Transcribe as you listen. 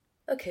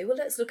Okay, well,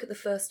 let's look at the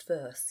first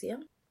verse, yeah?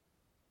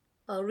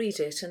 I'll read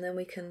it and then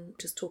we can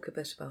just talk a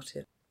bit about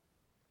it.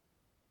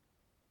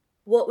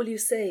 What will you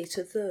say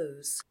to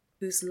those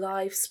whose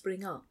lives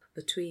spring up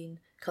between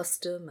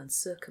custom and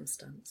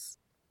circumstance,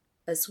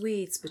 as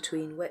weeds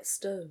between wet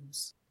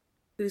stones,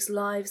 whose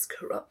lives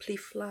corruptly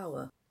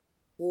flower,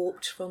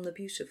 warped from the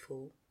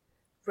beautiful,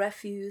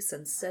 refuse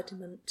and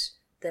sediment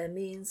their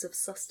means of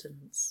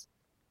sustenance?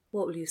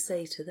 What will you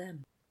say to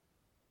them?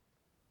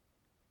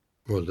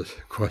 Well, there's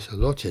quite a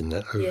lot in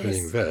that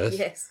opening verse.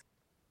 Yes.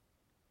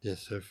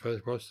 Yes, so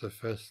first, what's the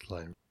first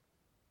line?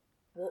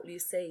 What will you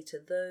say to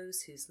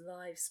those whose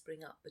lives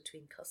spring up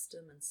between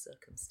custom and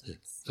circumstance?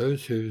 Yes.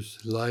 Those whose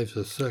lives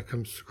are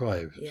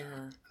circumscribed,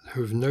 Yeah.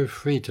 who have no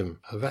freedom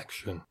of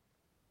action.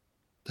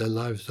 Their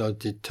lives are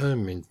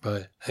determined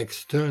by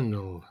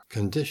external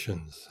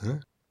conditions,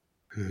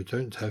 who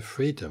don't have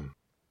freedom.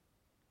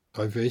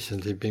 I've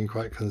recently been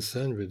quite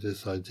concerned with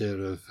this idea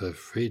of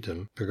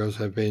freedom because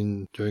I've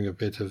been doing a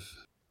bit of,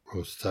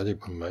 or study,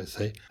 one might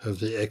say, of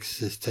the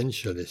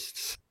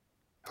existentialists,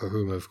 for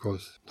whom, of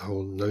course, the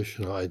whole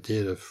notion or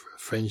idea of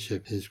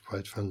friendship is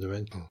quite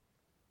fundamental.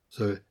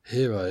 So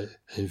here I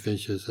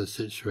envisage a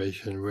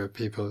situation where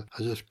people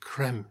are just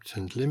cramped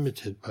and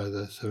limited by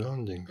their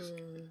surroundings,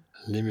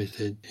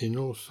 limited in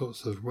all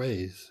sorts of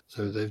ways,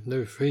 so they've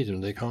no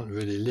freedom, they can't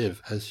really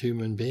live as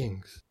human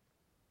beings.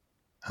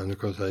 And of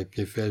course I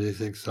give various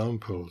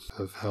examples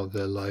of how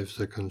their lives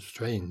are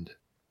constrained.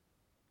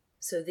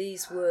 So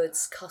these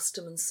words,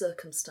 custom and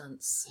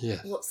circumstance,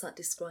 yes. What's that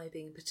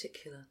describing in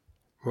particular?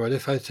 Well,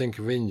 if I think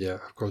of India,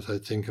 of course I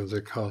think of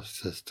the caste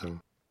system,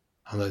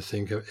 and I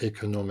think of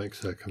economic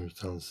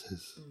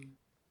circumstances.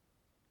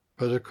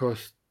 But of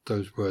course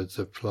those words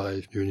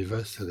apply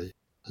universally,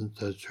 and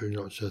they're true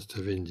not just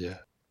of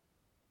India.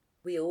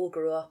 We all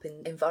grow up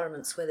in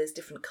environments where there's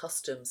different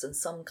customs, and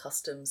some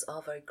customs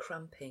are very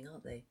cramping,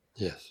 aren't they?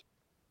 Yes.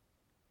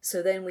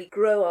 So then we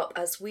grow up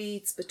as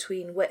weeds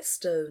between wet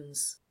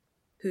stones,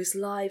 whose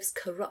lives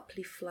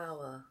corruptly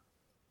flower,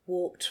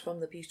 warped from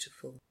the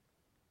beautiful.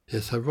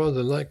 Yes, I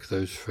rather like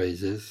those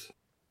phrases.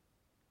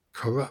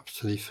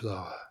 Corruptly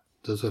flower.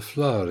 There's a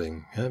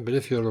flowering, but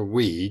if you're a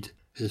weed,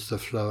 it's the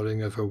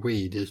flowering of a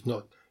weed. It's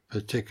not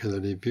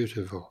particularly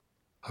beautiful.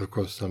 Of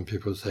course, some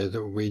people say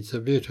that weeds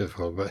are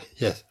beautiful, but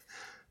yes,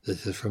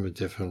 this is from a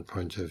different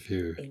point of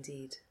view.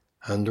 Indeed.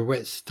 And the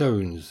wet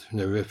stones,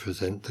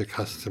 represent the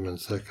custom and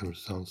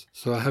circumstance.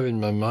 So I have in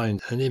my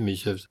mind an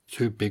image of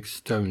two big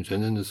stones,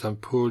 and then there's some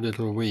poor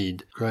little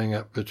weed growing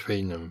up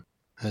between them,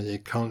 and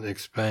it can't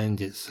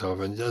expand itself,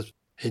 and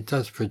it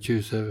does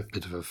produce a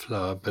bit of a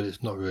flower, but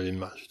it's not really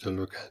much to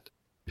look at.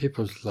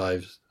 People's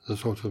lives, the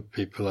sort of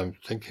people I'm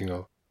thinking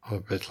of, are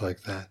a bit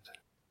like that,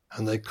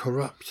 and they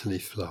corruptly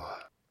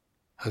flower.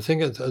 I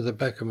think at the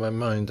back of my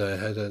mind I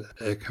had an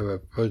echo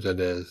of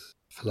Baudelaire's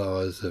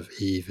flowers of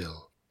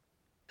evil.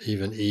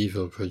 Even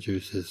evil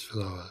produces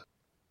flowers,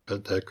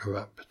 but they're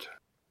corrupt.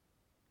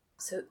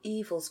 So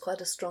evil's quite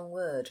a strong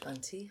word,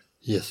 Bhante.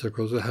 Yes, of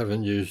course I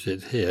haven't used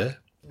it here.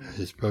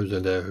 It's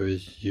Baudelaire who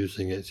is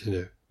using it,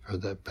 for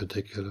that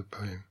particular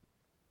poem.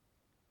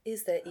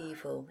 Is there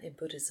evil in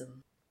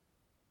Buddhism?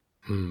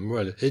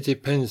 Well, it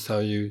depends how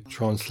you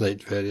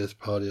translate various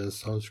Pali and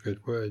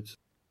Sanskrit words.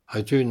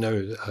 I do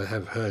know that I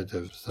have heard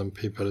of some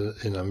people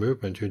in our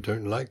movement who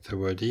don't like the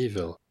word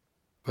evil,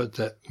 but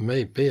that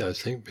may be, I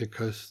think,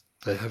 because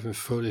they haven't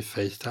fully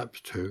faced up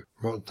to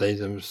what they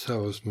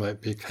themselves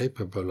might be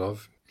capable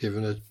of,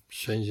 given a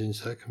change in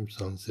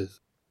circumstances.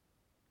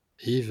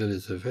 Evil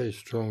is a very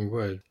strong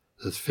word.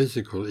 There's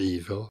physical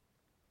evil,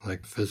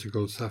 like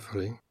physical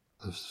suffering,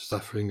 the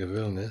suffering of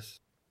illness,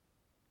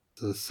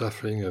 the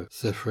suffering of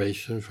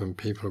separation from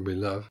people we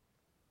love.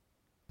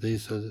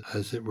 These are,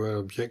 as it were,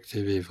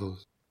 objective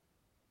evils.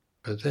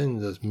 But then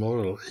there's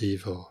moral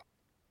evil,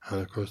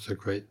 and of course the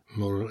great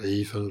moral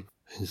evil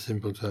in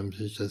simple terms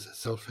is just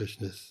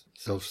selfishness,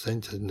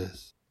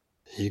 self-centeredness,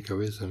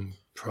 egoism,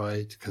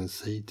 pride,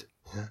 conceit.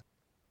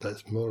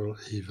 That's moral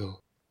evil.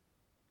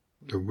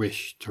 The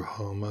wish to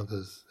harm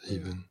others,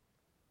 even.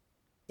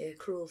 Yeah,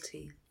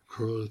 cruelty.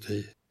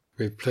 Cruelty.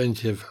 We have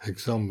plenty of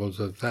examples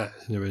of that,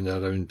 in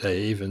our own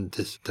day, even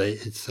this day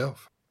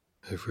itself,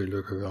 if we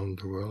look around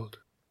the world.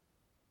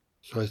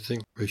 So I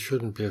think we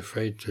shouldn't be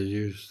afraid to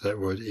use that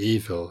word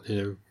evil,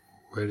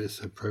 where it's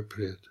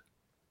appropriate.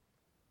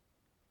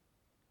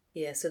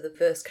 Yeah, so the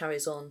verse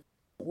carries on,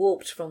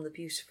 warped from the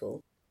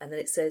beautiful, and then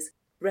it says,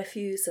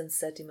 refuse and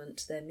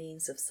sediment, their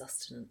means of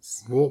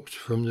sustenance. Warped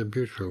from the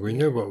beautiful. We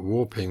know what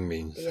warping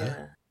means.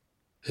 Yeah.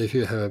 If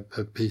you have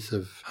a piece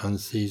of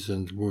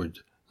unseasoned wood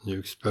and you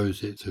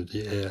expose it to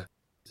the air,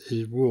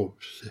 it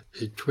warps,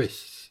 it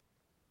twists.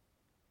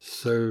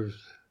 So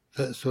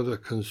that sort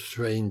of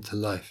constraint to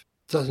life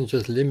doesn't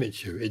just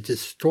limit you, it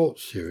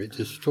distorts you, it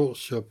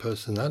distorts your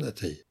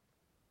personality,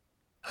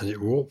 and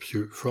it warps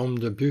you from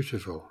the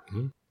beautiful.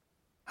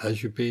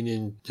 As you've been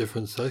in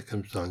different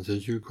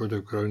circumstances, you could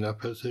have grown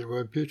up as it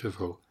were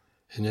beautiful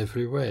in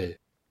every way.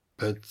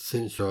 But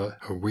since you're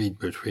a weed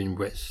between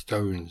wet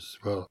stones,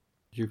 well,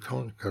 you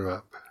can't grow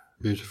up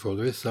beautiful.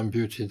 There is some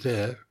beauty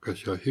there,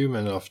 because you're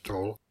human after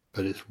all,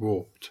 but it's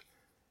warped,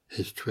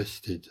 it's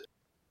twisted.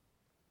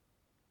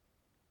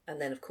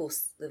 And then, of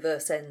course, the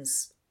verse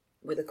ends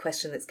with a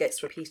question that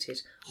gets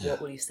repeated. Yeah.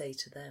 What will you say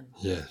to them?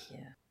 Yes.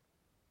 Yeah.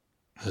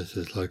 This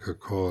is like a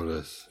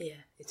chorus.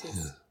 Yeah, it is.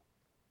 Yes.